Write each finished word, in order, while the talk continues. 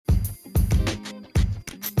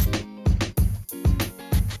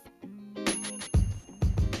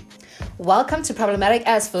Welcome to Problematic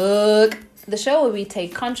as Fuck, the show where we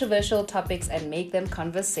take controversial topics and make them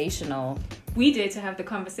conversational. We dare to have the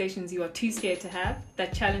conversations you are too scared to have,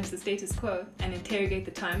 that challenge the status quo and interrogate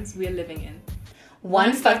the times we're living in.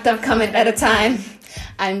 One fucked up comment at a time.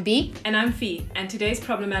 I'm B. And I'm Fee, and today's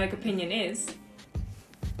problematic opinion is...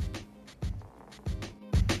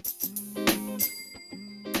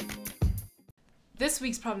 This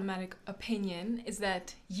week's problematic opinion is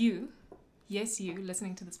that you, yes you,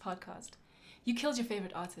 listening to this podcast, you killed your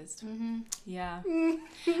favorite artist. Mm-hmm. Yeah. And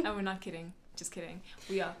we're not kidding. Just kidding.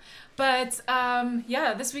 We are. But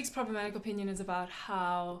this week's problematic opinion is about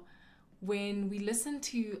how when we listen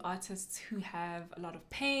to artists who have a lot of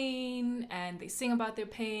pain and they sing about their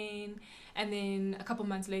pain, and then a couple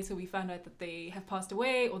months later we found out that they have passed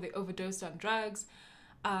away or they overdosed on drugs,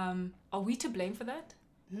 are we to blame for that?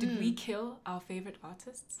 Did we kill our favorite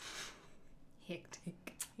artists?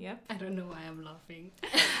 Hectic. Yep. I don't know why I'm laughing.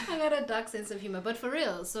 I got a dark sense of humor, but for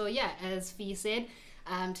real. So yeah, as Fee said,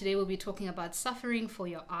 today we'll be talking about suffering for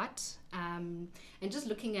your art, and just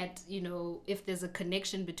looking at, if there's a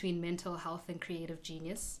connection between mental health and creative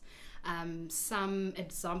genius. Some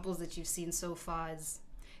examples that you've seen so far is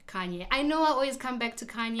Kanye. I know I always come back to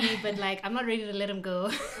Kanye, but I'm not ready to let him go.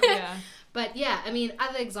 Yeah. But yeah,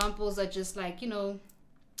 other examples are just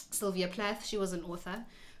Sylvia Plath. She was an author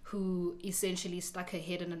who essentially stuck her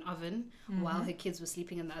head in an oven while her kids were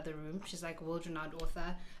sleeping in the other room. She's a world-renowned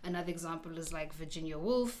author. Another example is Virginia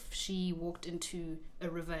Woolf. She walked into a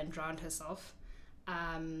river and drowned herself.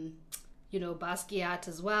 Basquiat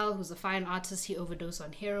as well, who's a fine artist. He overdosed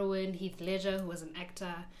on heroin. Heath Ledger, who was an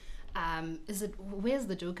actor. Where's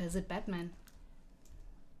the Joker? Is it Batman?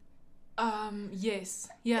 Yes.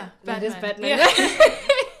 Yeah. That is Batman.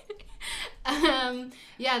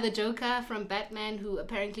 Yeah. The Joker from Batman, who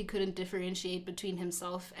apparently couldn't differentiate between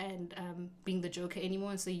himself and being the Joker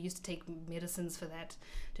anymore, and so he used to take medicines for that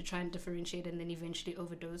to try and differentiate, and then eventually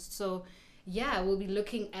overdosed. So yeah, we'll be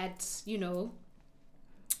looking at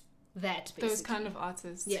that basically. Those kind of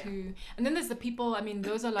artists who, and then there's the people,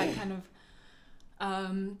 those are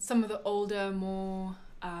some of the older, more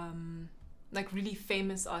really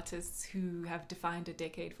famous artists who have defined a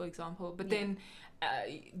decade, for example. But then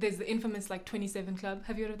there's the infamous 27 Club.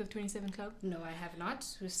 Have you heard of the 27 Club? No, I have not.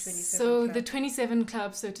 Who's 27 So Club? the 27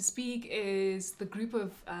 Club, so to speak, is the group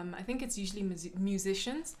of, I think it's usually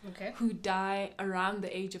musicians who die around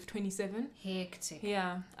the age of 27. Hectic.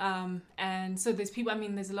 Yeah. And so there's people,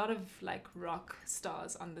 there's a lot of rock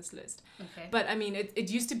stars on this list. Okay. But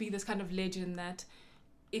it used to be this kind of legend that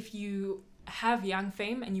if you have young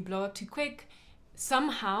fame and you blow up too quick,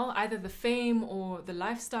 somehow either the fame or the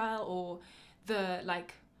lifestyle or the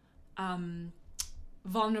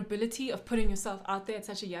vulnerability of putting yourself out there at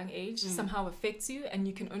such a young age somehow affects you, and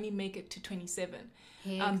you can only make it to 27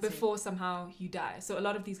 before somehow you die. So a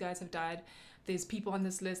lot of these guys have died. There's people on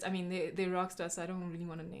this list. They're rock stars, so I don't really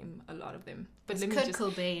want to name a lot of them. But Kurt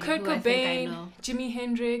Cobain, Jimi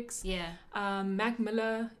Hendrix. Yeah. Mac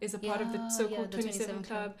Miller is a part of the so-called 27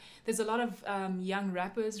 Club. There's a lot of young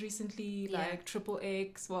rappers recently, like Triple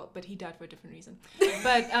X. Well, but he died for a different reason.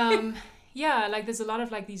 But there's a lot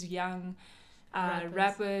of these young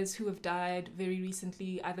rappers who have died very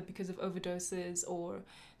recently, either because of overdoses or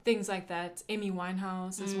things like that. Amy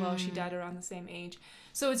Winehouse as well. She died around the same age.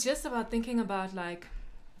 So it's just about thinking about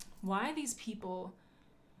why these people,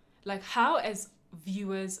 how as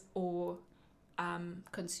viewers or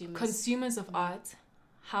consumers of art,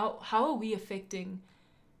 how are we affecting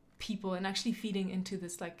people and actually feeding into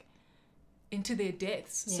this into their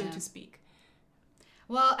deaths, so to speak.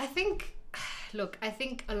 Well, I think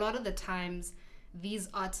a lot of the times these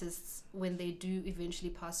artists, when they do eventually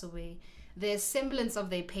pass away, there's semblance of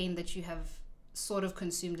their pain that you have sort of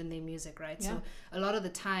consumed in their music, right? Yeah. So a lot of the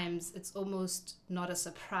times it's almost not a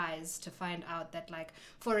surprise to find out that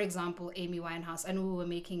for example, Amy Winehouse, I know we were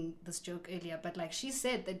making this joke earlier, but she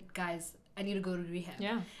said that, guys, I need to go to rehab.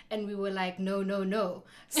 Yeah. And we were no.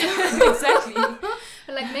 So exactly.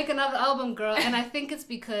 Make another album, girl. And I think it's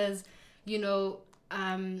because,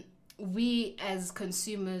 we as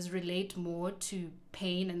consumers relate more to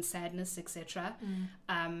pain and sadness, etc.,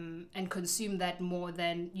 and consume that more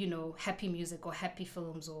than happy music or happy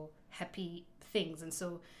films or happy things. And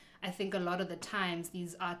so I think a lot of the times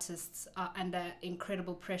these artists are under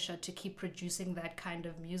incredible pressure to keep producing that kind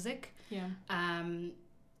of music. Yeah. And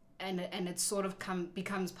it sort of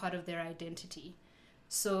becomes part of their identity.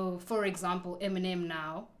 So for example, Eminem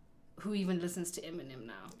now, who even listens to Eminem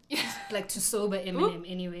now? To sober Eminem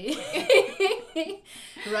anyway.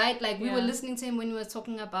 Right? We were listening to him when we were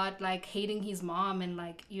talking about hating his mom and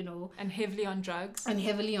and heavily on drugs. And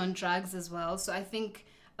heavily on drugs as well. So I think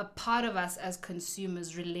a part of us as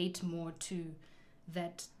consumers relate more to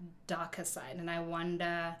that darker side. And I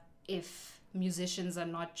wonder if musicians are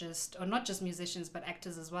not just musicians, but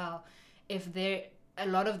actors as well, if a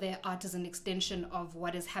lot of their art is an extension of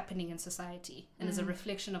what is happening in society and is a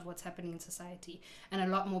reflection of what's happening in society. And a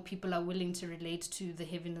lot more people are willing to relate to the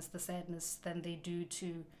heaviness, the sadness, than they do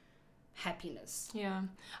to happiness. Yeah.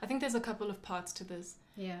 I think there's a couple of parts to this.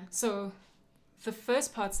 Yeah. So the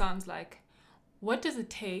first part sounds like, what does it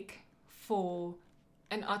take for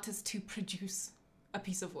an artist to produce a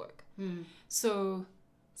piece of work? So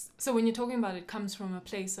when you're talking about it comes from a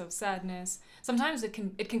place of sadness, sometimes it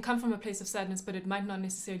can come from a place of sadness, but it might not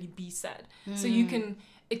necessarily be sad. So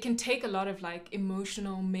it can take a lot of like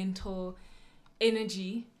emotional, mental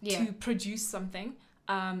energy to produce something.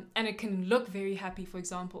 And it can look very happy, for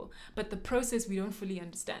example, but the process we don't fully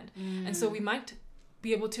understand. And so we might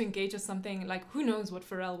be able to engage with something like, who knows what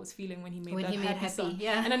Pharrell was feeling when he made happy song.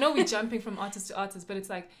 Yeah. And I know we're jumping from artist to artist, but it's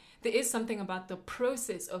like, there is something about the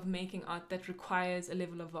process of making art that requires a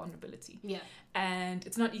level of vulnerability. Yeah. And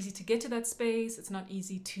it's not easy to get to that space. It's not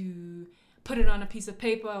easy to put it on a piece of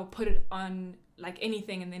paper or put it on like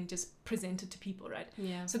anything and then just present it to people, right?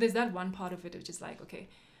 Yeah. So there's that one part of it, which is like, okay,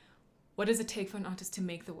 what does it take for an artist to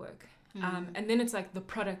make the work? And then it's like the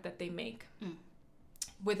product that they make,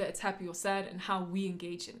 whether it's happy or sad, and how we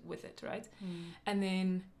engage with it, right? And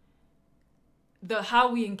then the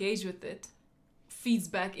how we engage with it feeds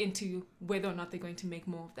back into whether or not they're going to make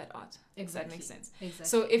more of that art. Exactly. If that makes sense. Exactly.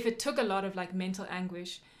 So if it took a lot of like mental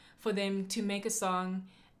anguish for them to make a song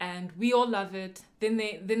and we all love it, then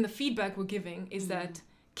the feedback we're giving is that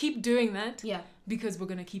keep doing that because we're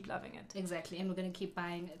going to keep loving it. Exactly. And we're going to keep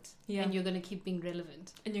buying it. Yeah. And you're going to keep being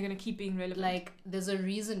relevant. Like, there's a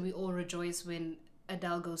reason we all rejoice when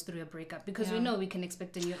Adele goes through a breakup, because we know we can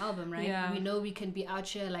expect a new album, right? Yeah. We know we can be out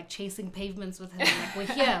here like chasing pavements with her.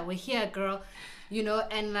 Like, we're here, girl. You know,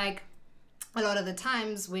 and like a lot of the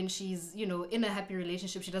times when she's, you know, in a happy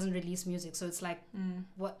relationship, she doesn't release music. So it's like,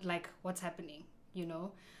 what's happening, you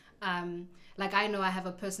know? Like, I know I have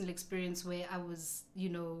a personal experience where I was, you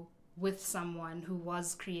know, with someone who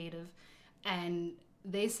was creative, and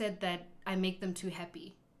they said that I make them too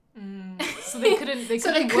happy. So they couldn't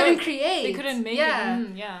create. They couldn't make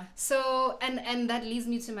it. So and that leads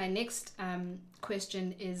me to my next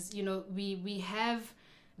question is, you know, we have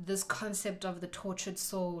this concept of the tortured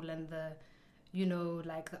soul and the, you know,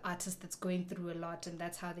 like the artist that's going through a lot and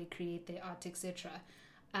that's how they create their art, etc.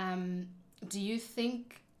 Do you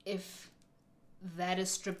think if that is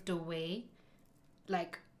stripped away,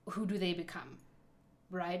 like, who do they become,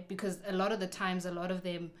 right? Because a lot of the times, a lot of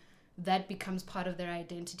them, that becomes part of their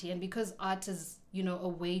identity. And because art is, you know, a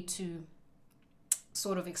way to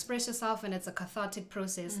sort of express yourself and it's a cathartic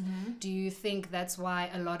process, do you think that's why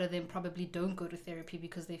a lot of them probably don't go to therapy,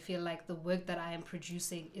 because they feel like the work that I am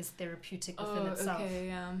producing is therapeutic within itself?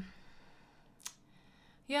 Okay,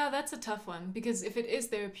 yeah, that's a tough one, because if it is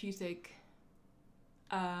therapeutic,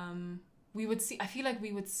 I feel like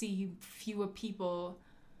we would see fewer people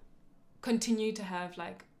continue to have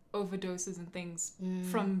like overdoses and things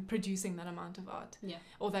from producing that amount of art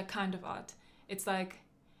or that kind of art. It's like,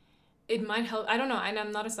 it might help. I don't know, and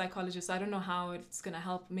I'm not a psychologist, so I don't know how it's going to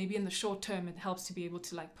help. Maybe in the short term it helps to be able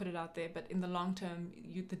to like put it out there, but in the long term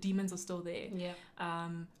the demons are still there.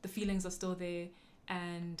 The feelings are still there,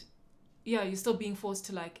 and you're still being forced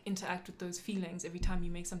to like interact with those feelings every time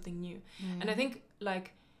you make something new. And I think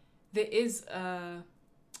like there is a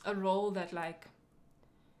role that, like,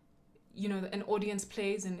 you know, an audience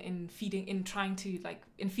plays in feeding into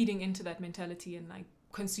that mentality and like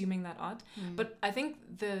consuming that art. But I think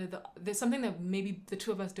there's something that maybe the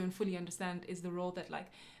two of us don't fully understand, is the role that like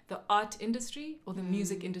the art industry or the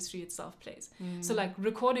music industry itself plays. So like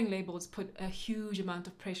recording labels put a huge amount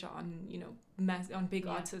of pressure on, you know, on big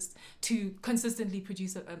artists to consistently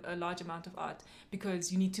produce a large amount of art,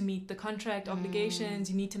 because you need to meet the contract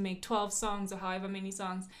obligations, you need to make 12 songs or however many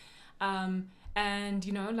songs. And,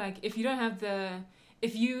 you know, like, if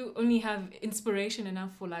you only have inspiration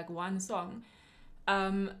enough for like one song,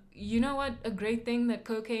 you know what a great thing that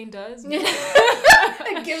cocaine does?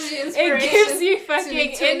 It gives you inspiration. It gives you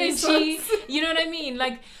fucking energy. You know what I mean?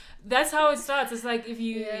 Like, that's how it starts. It's like, if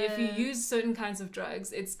you use certain kinds of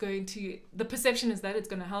drugs, it's going to, the perception is that it's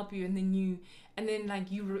going to help you, and then you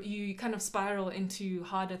kind of spiral into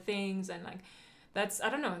harder things, and like, I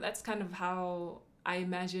don't know, that's kind of how I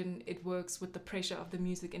imagine it works with the pressure of the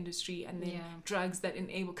music industry, and then drugs that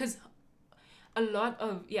enable, because a lot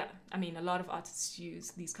of artists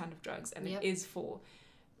use these kind of drugs, and it is for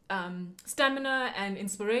stamina and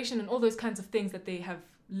inspiration and all those kinds of things that they have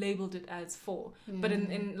labeled it as for. But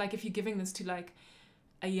in like, if you're giving this to like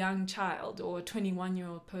a young child or a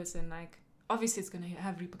 21-year-old person, like obviously it's going to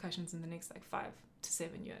have repercussions in the next like 5 to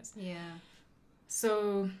 7 years. Yeah.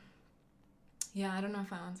 So yeah, I don't know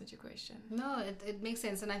if I answered your question. No, it makes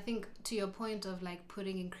sense. And I think to your point of like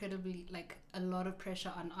putting incredibly like a lot of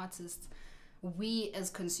pressure on artists, we as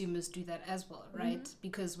consumers do that as well, right?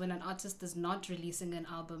 Because when an artist is not releasing an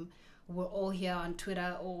album, we're all here on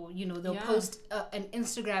Twitter, or you know, they'll post an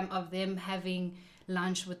Instagram of them having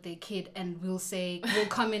lunch with their kid, and we'll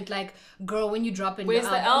comment like, girl, when you drop in where's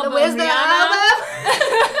your the album, album, where's the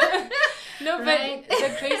album? No, right? But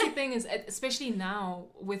the crazy thing is, especially now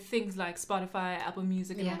with things like Spotify, Apple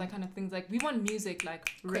Music, and all that kind of things, like we want music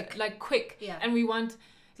like quick, and we want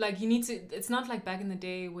like you need to. It's not like back in the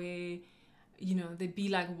day where, you know, there'd be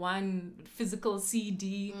like one physical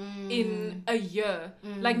CD in a year.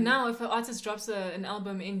 Like now, if an artist drops an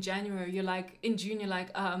album in January, you're like, in June, you're like,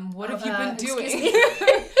 what have you been doing?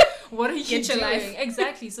 What are you doing? Life.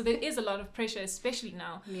 Exactly. So there is a lot of pressure, especially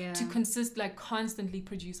now, to constantly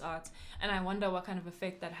produce art. And I wonder what kind of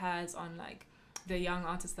effect that has on like the young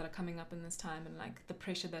artists that are coming up in this time, and like the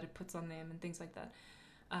pressure that it puts on them and things like that.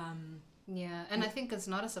 Yeah, and I think it's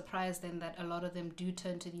not a surprise then that a lot of them do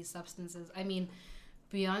turn to these substances. I mean,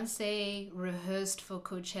 Beyonce rehearsed for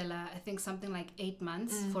Coachella, I think something like 8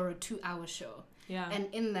 months for a 2-hour show. Yeah. And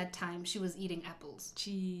in that time, she was eating apples.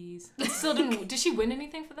 Jeez. Still didn't. Did she win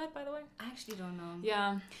anything for that, by the way? I actually don't know.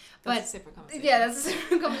 Yeah. That's a separate conversation. Yeah, that's a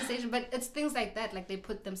separate conversation. But it's things like that. Like, they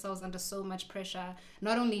put themselves under so much pressure.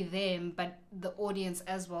 Not only them, but the audience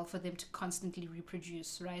as well, for them to constantly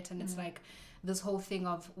reproduce, right? And it's like this whole thing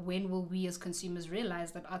of, when will we as consumers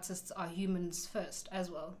realize that artists are humans first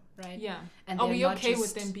as well, right? Yeah. And are we okay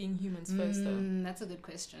with them being humans first, though? That's a good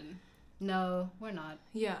question. No, we're not.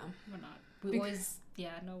 Yeah. We're not.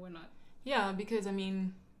 We're not. Yeah, because I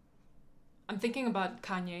mean, I'm thinking about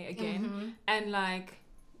Kanye again, and like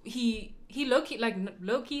he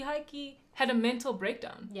low-key, high-key had a mental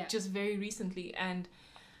breakdown just very recently, and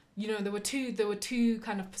you know, there were two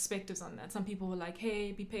kind of perspectives on that. Some people were like,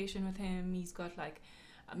 hey, be patient with him, he's got like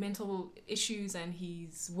mental issues and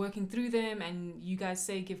he's working through them, and you guys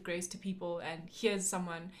say give grace to people, and here's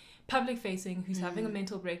someone public facing who's having a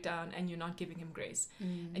mental breakdown and you're not giving him grace,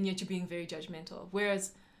 and yet you're being very judgmental.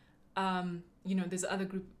 Whereas you know, there's other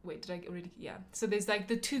group, so there's like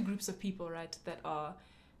the two groups of people, right,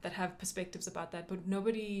 that have perspectives about that, but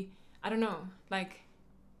nobody, I don't know, like,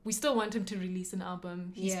 we still want him to release an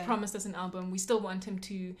album. He's promised us an album. We still want him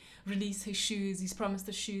to release his shoes. He's promised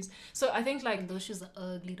us shoes. So I think like, and those shoes are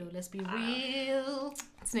ugly though. Let's be real.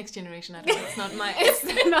 It's next generation. I don't know. It's not my. It's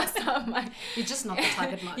not my. You're just not the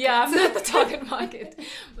target market. Yeah, I'm not the target market.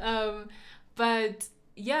 But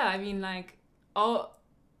yeah, I mean, like,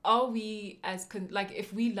 are we as like,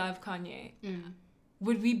 if we love Kanye,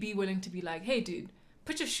 would we be willing to be like, hey, dude,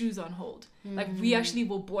 put your shoes on hold? Like, we actually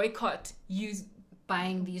will boycott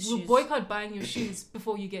buying these shoes. We'll boycott buying your shoes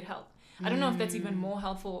before you get help. I don't know if that's even more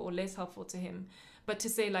helpful or less helpful to him, but to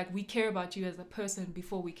say like, we care about you as a person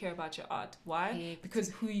before we care about your art. Why? Because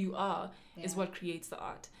who you are is what creates the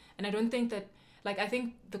art. And I don't think that, like, I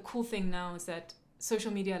think the cool thing now is that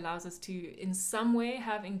social media allows us to in some way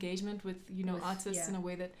have engagement with, you know, artists in a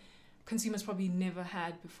way that consumers probably never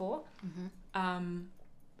had before.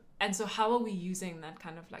 And so how are we using that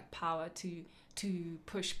kind of like power to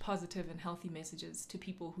push positive and healthy messages to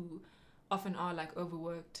people who often are like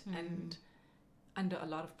overworked and under a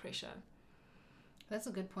lot of pressure? That's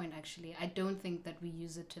a good point, actually. I don't think that we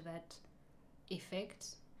use it to that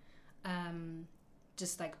effect.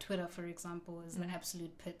 Just like Twitter, for example, is the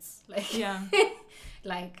absolute pits. Like,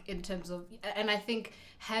 like in terms of, and I think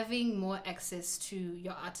having more access to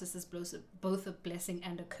your artist is both a blessing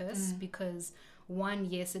and a curse, because one,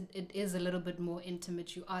 yes, it is a little bit more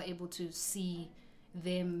intimate. You are able to see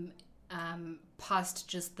them past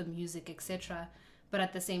just the music, etc. But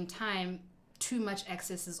at the same time, too much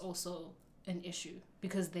access is also an issue,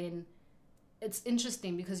 because then it's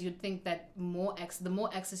interesting, because you'd think that the more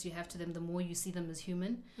access you have to them, the more you see them as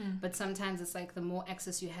human. But sometimes it's like the more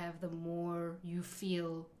access you have, the more you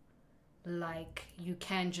feel like you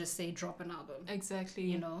can just say drop an album. Exactly.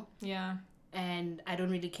 You know? Yeah. And I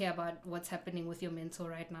don't really care about what's happening with your mental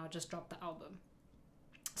right now, just drop the album.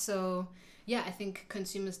 So yeah, I think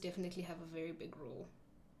consumers definitely have a very big role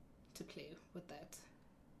to play with that.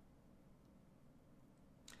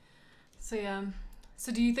 So yeah.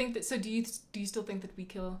 So do you think that? So do you still think that we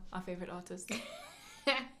kill our favorite artists?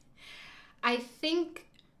 I think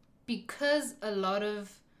because a lot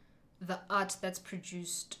of the art that's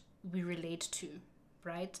produced we relate to,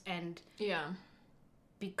 right? And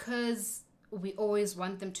because we always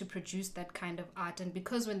want them to produce that kind of art. And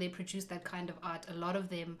because when they produce that kind of art, a lot of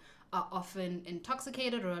them are often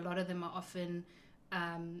intoxicated, or a lot of them are often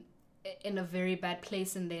in a very bad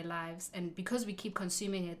place in their lives. And because we keep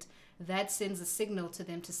consuming it, that sends a signal to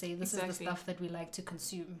them to say, this is the stuff that we like to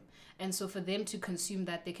consume. And so for them to consume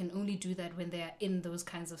that, they can only do that when they are in those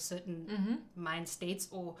kinds of certain mind states,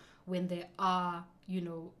 or when they are, you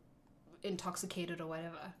know, intoxicated or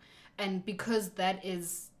whatever. And because that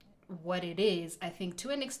is what it is, I think to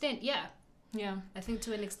an extent, I think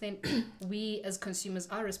to an extent we as consumers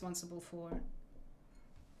are responsible for.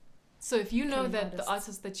 So if you know that the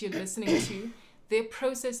artists that you're listening to, their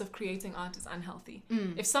process of creating art is unhealthy,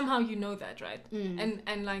 if somehow you know that, right?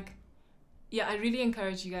 And like, yeah, I really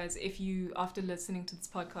encourage you guys, if you, after listening to this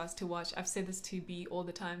podcast, to watch, I've said this to B all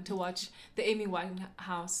the time, to watch the Amy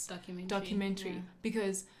Winehouse documentary.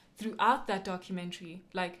 Because throughout that documentary,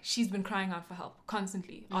 like, she's been crying out for help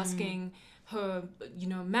constantly, asking her, you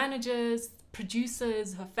know, managers,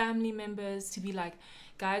 producers, her family members to be like,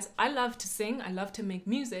 guys, I love to sing, I love to make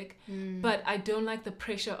music, but I don't like the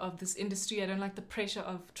pressure of this industry. I don't like the pressure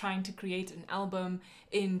of trying to create an album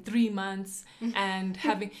in 3 months and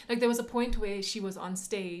having, like, there was a point where she was on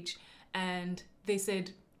stage and they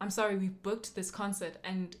said, I'm sorry, we booked this concert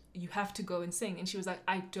and you have to go and sing. And she was like,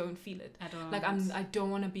 I don't feel it. I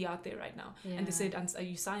don't want to be out there right now. Yeah. And they said,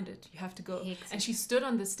 you signed it, you have to go. And she stood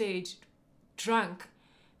on the stage drunk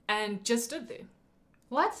and just stood there.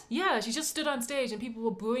 What? Yeah, she just stood on stage and people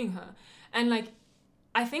were booing her. And like,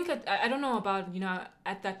 I think, I don't know about, you know,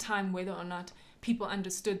 at that time, whether or not people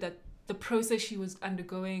understood that the process she was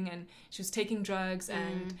undergoing, and she was taking drugs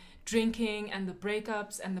and drinking, and the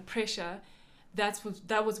breakups and the pressure, that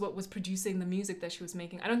was what was producing the music that she was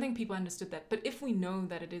making. I don't think people understood that. But if we know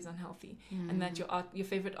that it is unhealthy and that your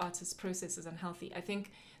favorite artist's process is unhealthy, I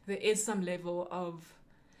think there is some level of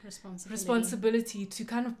responsibility to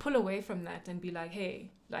kind of pull away from that and be like, hey,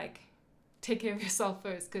 like, take care of yourself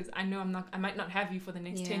first, because I know I might not have you for the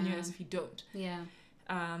next 10 years if you don't.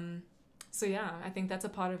 So yeah, I think that's a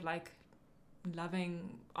part of like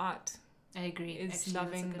loving art. I agree. Is actually,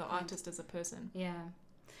 loving the artist as a person.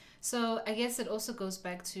 So I guess it also goes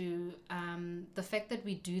back to the fact that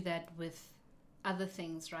we do that with other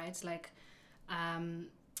things, right? Like,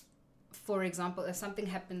 for example, if something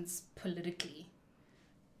happens politically,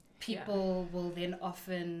 people will then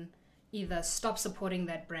often either stop supporting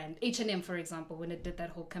that brand. H&M, for example, when it did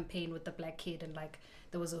that whole campaign with the black kid, and like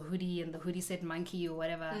there was a hoodie and the hoodie said monkey or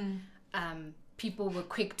whatever, people were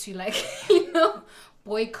quick to like, you know,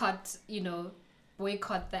 boycott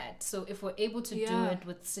that. So if we're able to do it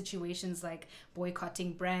with situations like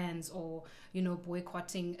boycotting brands, or, you know,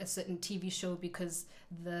 boycotting a certain TV show because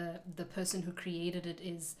the person who created it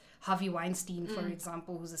is Harvey Weinstein, for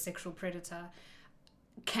example, who's a sexual predator,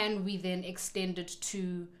 can we then extend it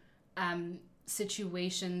to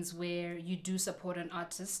situations where you do support an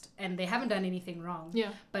artist and they haven't done anything wrong,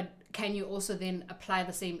 but can you also then apply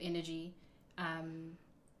the same energy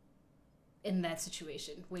in that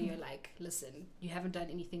situation where you're like, listen, you haven't done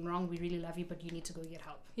anything wrong, we really love you, but you need to go get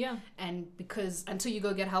help. And because until you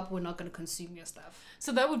go get help, we're not going to consume your stuff.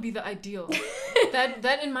 So that would be the ideal.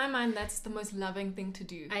 that in my mind, that's the most loving thing to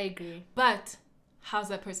do. I agree. But how's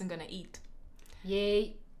that person going to eat?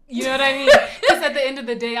 Yay. You know what I mean? Because at the end of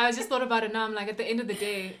the day, I just thought about it now. I'm like, at the end of the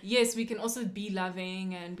day, yes, we can also be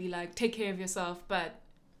loving and be like, take care of yourself, but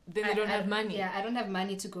then they don't have money. Yeah, I don't have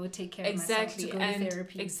money to go take care of myself, to go to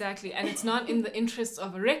therapy. Exactly. And it's not in the interest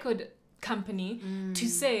of a record company to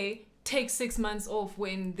say, take 6 months off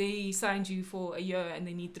when they signed you for a year and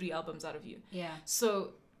they need 3 albums out of you.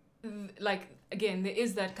 So, like, again, there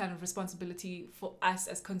is that kind of responsibility for us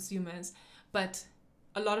as consumers, but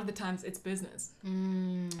a lot of the times it's business.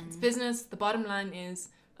 It's business. The bottom line is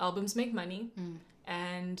albums make money.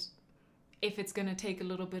 And if it's going to take a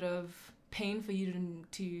little bit of pain for you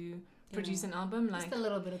to produce an album, like just a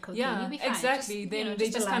little bit of cocaine, yeah, you'll be fine. Exactly. Just, then they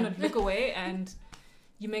just kind of look away and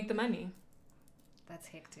you make the money. That's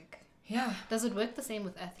hectic. Yeah. Does it work the same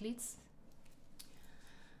with athletes?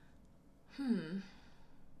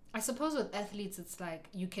 I suppose with athletes it's like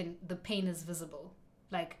the pain is visible,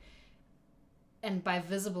 like, and by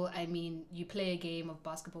visible I mean you play a game of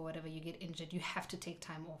basketball, whatever, you get injured, you have to take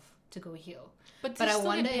time off to go heal. But I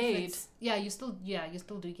wonder if it's, you still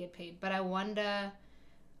do get paid. But I wonder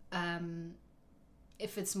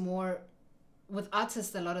if it's more with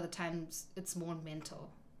artists. A lot of the times it's more mental,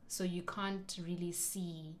 so you can't really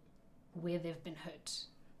see where they've been hurt.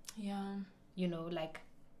 You know, like,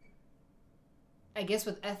 I guess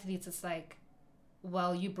with athletes it's like,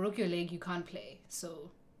 well, you broke your leg, you can't play,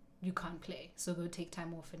 so you can't play, so go take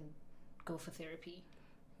time off and go for therapy.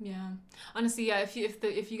 Yeah. Honestly, yeah, if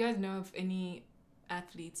you guys know of any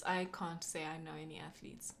athletes, I can't say I know any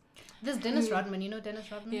athletes. There's Dennis Rodman. You know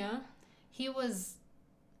Dennis Rodman? Yeah. He was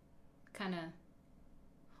kind of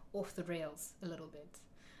off the rails a little bit.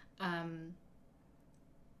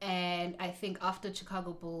 And I think after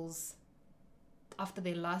Chicago Bulls, after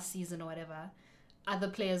their last season or whatever, other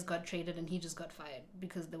players got traded and he just got fired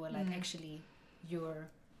because they were like, actually, you're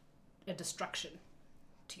a destruction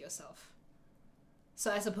to yourself.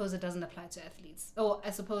 So I suppose it doesn't apply to athletes. Oh, I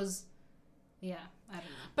suppose, yeah, I don't know.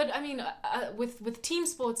 But I mean, with team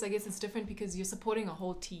sports, I guess it's different because you're supporting a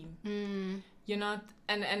whole team. You're not,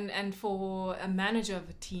 and for a manager of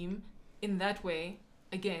a team, in that way,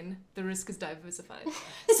 again, the risk is diversified.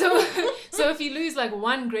 So if you lose like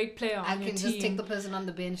one great player on your team, I can just take the person on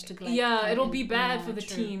the bench to like. Yeah, it'll be bad for the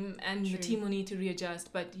team, and the team will need to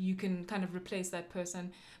readjust. But you can kind of replace that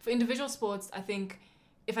person. For individual sports, I think,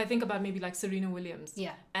 if I think about maybe like Serena Williams,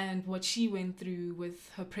 and what she went through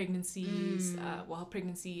with her pregnancies, her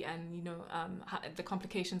pregnancy, and the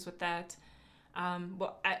complications with that.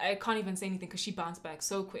 I can't even say anything because she bounced back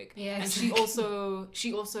so quick. Yeah, and she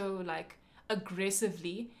also like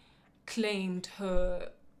aggressively claimed her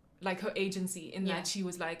agency in that she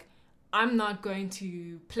was like, I'm not going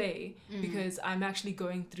to play because I'm actually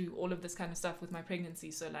going through all of this kind of stuff with my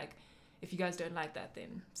pregnancy. So like, if you guys don't like that,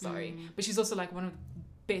 then sorry. But she's also like one of the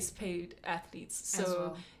best paid athletes,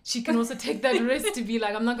 so she can also take that risk to be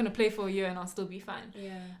like, I'm not going to play for a year and I'll still be fine.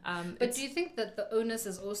 But do you think that the onus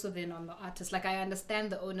is also then on the artist? Like, I understand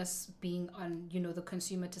the onus being on the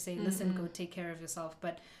consumer to say, listen, go take care of yourself,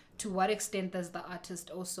 but to what extent does the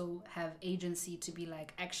artist also have agency to be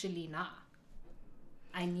like, actually, nah,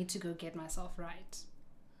 I need to go get myself right?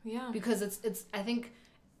 Because it's I think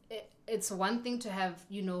it's one thing to have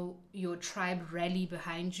your tribe rally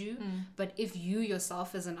behind you, but if you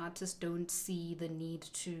yourself as an artist don't see the need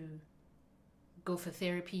to go for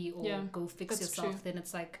therapy or go fix yourself, then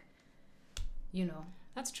it's like,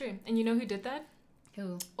 that's true. And you know who did that?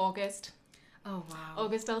 Who? August. Oh wow.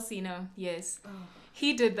 August Alsina, yes. Oh.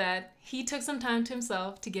 He did that. He took some time to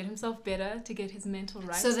himself to get himself better, to get his mental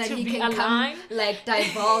right, so that to he be can aligned,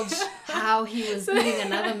 divulge how he was beating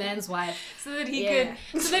another man's wife, so that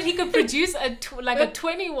he could produce a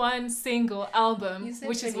 21 single album,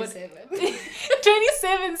 which 27. Is what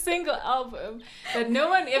 27 single album that no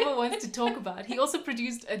one ever wants to talk about. He also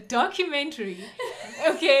produced a documentary,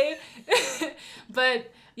 okay,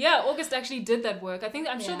 but. Yeah, August actually did that work.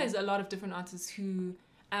 I'm sure there's a lot of different artists who,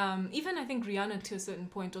 even I think Rihanna to a certain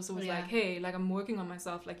point also was like, hey, like I'm working on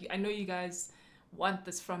myself. Like I know you guys want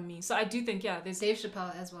this from me. So I do think, there's... Dave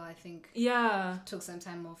Chappelle as well, I think. Took some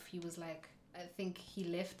time off. He was like, I think he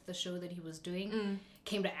left the show that he was doing,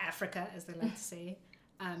 came to Africa, as they like to say,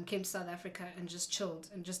 came to South Africa and just chilled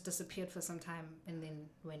and just disappeared for some time and then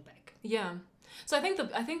went back. Yeah. So I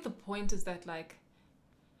think the point is that like,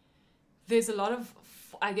 there's a lot of,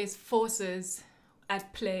 I guess, forces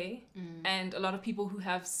at play and a lot of people who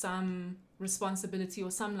have some responsibility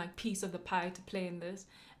or some like piece of the pie to play in this.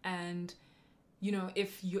 And,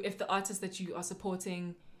 if the artist that you are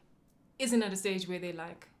supporting isn't at a stage where they're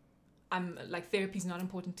like, I'm like, therapy's not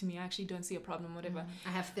important to me, I actually don't see a problem, whatever.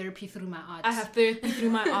 I have therapy through my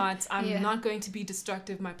art. I'm not going to be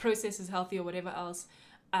destructive. My process is healthy or whatever else.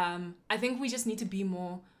 I think we just need to be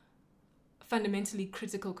more fundamentally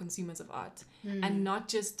critical consumers of art and not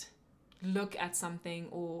just look at something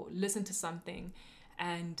or listen to something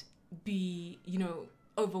and be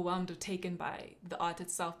overwhelmed or taken by the art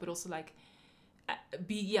itself, but also like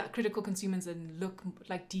be critical consumers and look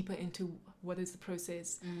like deeper into what is the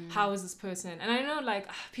process, how is this person. And I know like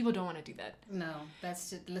people don't want to do that. No, that's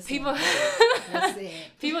just listen. People that's it.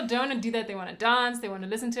 People don't want to do that. They want to dance, they want to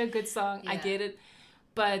listen to a good song. I get it,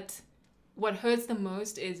 but what hurts the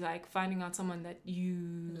most is like finding out someone that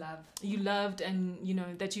you loved and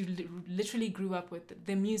that you literally grew up with,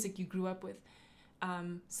 the music you grew up with,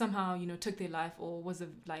 somehow took their life or was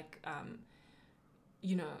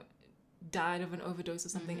died of an overdose or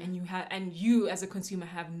something, and you as a consumer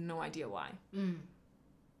have no idea why.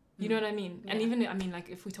 You know what I mean? And even like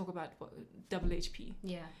if we talk about double HP,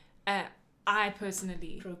 I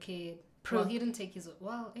personally well, he didn't take his...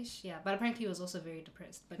 Well, but apparently he was also very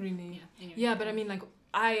depressed. But really? But I mean, like,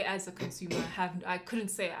 I, as a consumer, I couldn't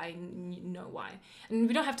say I know why. And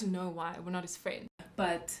we don't have to know why. We're not his friend.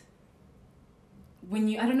 But when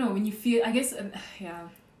you feel... I guess,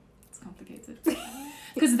 it's complicated.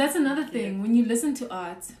 Because that's another thing. When you listen to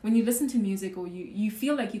art, when you listen to music, or you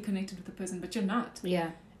feel like you're connected with the person, but you're not.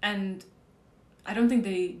 Yeah. And I don't think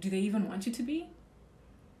do they even want you to be?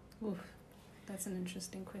 Oof. That's an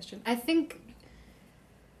interesting question. I think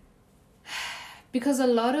Because a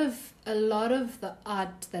lot of the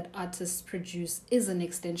art that artists produce is an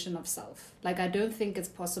extension of self. Like, I don't think it's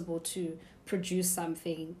possible to produce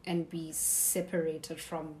something and be separated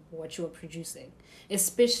from what you're producing,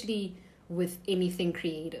 especially with anything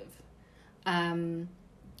creative.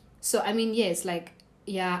 So I mean, yes, like,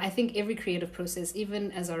 yeah, I think every creative process,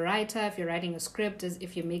 even as a writer, if you're writing a script,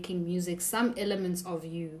 if you're making music, some elements of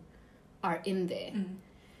you are in there.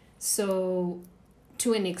 So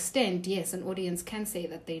to an extent, yes, an audience can say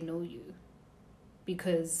that they know you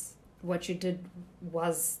because what you did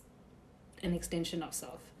was an extension of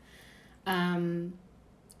self. And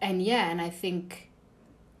I think,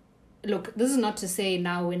 look, this is not to say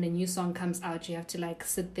now when a new song comes out, you have to like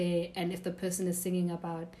sit there, and if the person is singing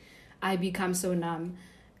about I become so numb,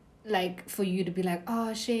 like for you to be like,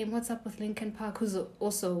 oh, shame, what's up with Linkin Park, who's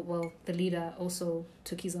also, well, the leader also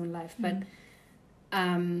took his own life. But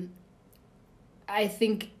I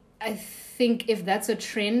think if that's a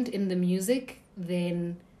trend in the music,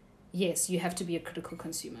 then yes, you have to be a critical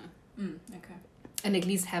consumer. Okay. And at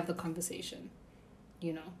least have the conversation,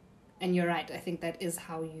 you know. And you're right, I think that is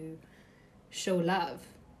how you show love.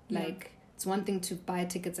 Like, it's one thing to buy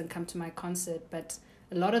tickets and come to my concert, but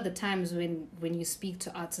a lot of the times when you speak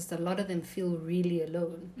to artists, a lot of them feel really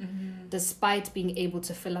alone, despite being able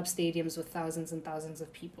to fill up stadiums with thousands and thousands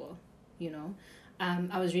of people, you know.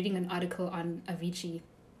 I was reading an article on Avicii,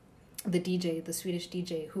 the Swedish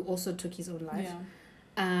DJ, who also took his own life.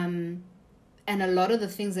 And a lot of the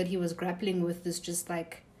things that he was grappling with is just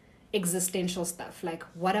like existential stuff. Like,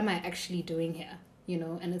 what am I actually doing here? You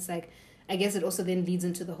know, and it's like, I guess it also then leads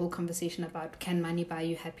into the whole conversation about, can money buy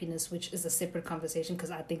you happiness, which is a separate conversation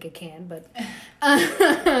because I think it can.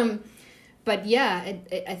 But yeah,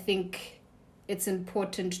 I think it's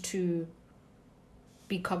important to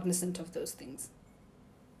be cognizant of those things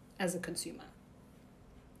as a consumer.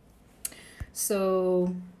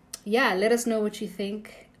 So yeah, let us know what you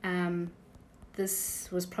think. This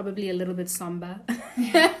was probably a little bit somber.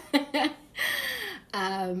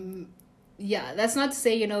 Yeah, that's not to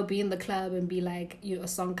say, you know, be in the club and be like, a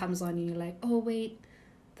song comes on and you're like, oh wait,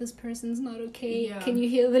 this person's not okay. Yeah. Can you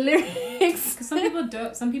hear the lyrics? Because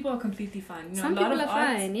some people are completely fine. You know, some people are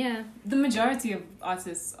fine, yeah. The majority of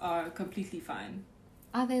artists are completely fine.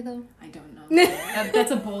 Are they though? I don't know. That's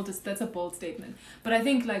a bold statement. But I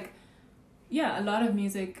think, like, yeah, a lot of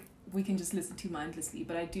music we can just listen to mindlessly.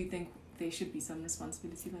 But I do think there should be some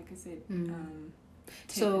responsibility, like I said.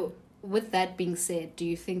 So, with that being said, do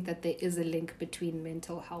you think that there is a link between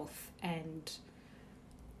mental health and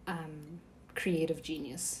creative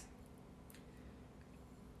genius?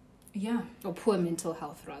 Yeah. Or poor mental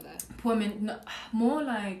health, rather. More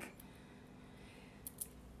like,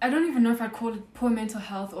 I don't even know if I'd call it poor mental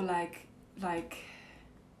health, or like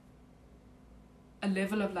a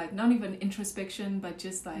level of like, not even introspection, but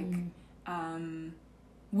just like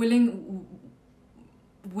willingness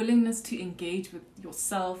to engage with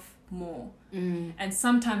yourself more. And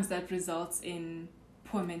sometimes that results in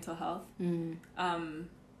poor mental health.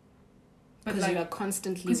 But because like, you're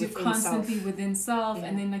constantly within self, yeah.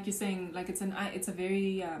 And then like you're saying, like it's a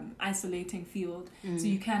very isolating field. So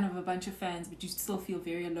you can have a bunch of fans, but you still feel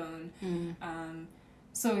very alone.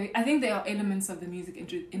 So I think there are elements of the music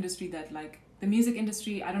industry that, like the music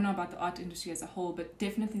industry, I don't know about the art industry as a whole, but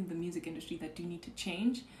definitely the music industry, that do need to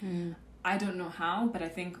change. I don't know how, but I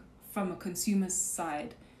think from a consumer's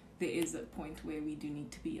side, there is a point where we do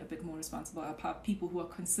need to be a bit more responsible about people who are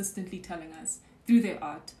consistently telling us through their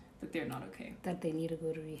art that they're not okay. That they need to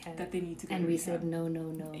go to rehab. That they need to go and to we rehab. said no.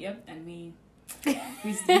 Yep, and we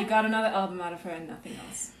got another album out of her and nothing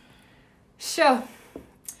else. Sure.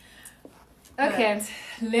 Okay. But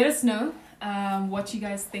let us know what you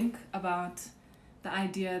guys think about the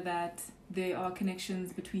idea that there are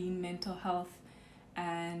connections between mental health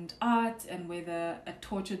and art, and whether a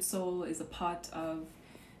tortured soul is a part of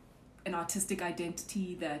an artistic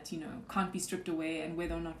identity that, you know, can't be stripped away, and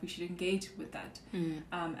whether or not we should engage with that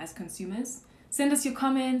as consumers. Send us your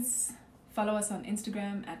comments. Follow us on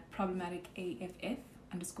Instagram at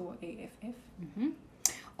problematicAFF_AFF.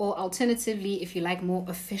 Or alternatively, if you like more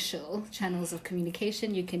official channels of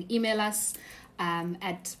communication, you can email us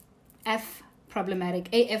at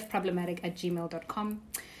afproblematic@gmail.com.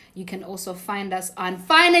 You can also find us on,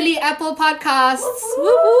 finally, Apple Podcasts.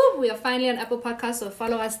 Woo-hoo! We are finally on Apple Podcasts, so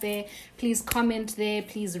follow us there. Please comment there.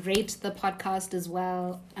 Please rate the podcast as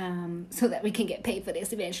well, so that we can get paid for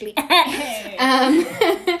this eventually.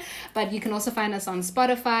 But you can also find us on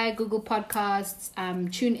Spotify, Google Podcasts,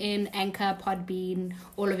 TuneIn, Anchor, Podbean,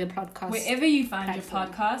 all of your podcasts. Wherever you find your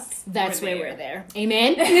podcasts, that's where we're there.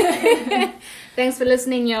 Amen. Thanks for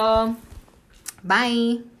listening, y'all.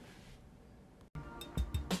 Bye.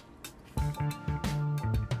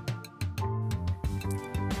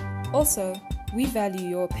 Also, we value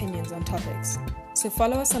your opinions on topics, so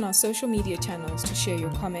follow us on our social media channels to share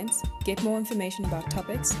your comments, get more information about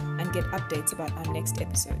topics, and get updates about our next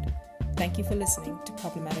episode. Thank you for listening to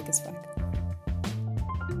Problematic as Fuck.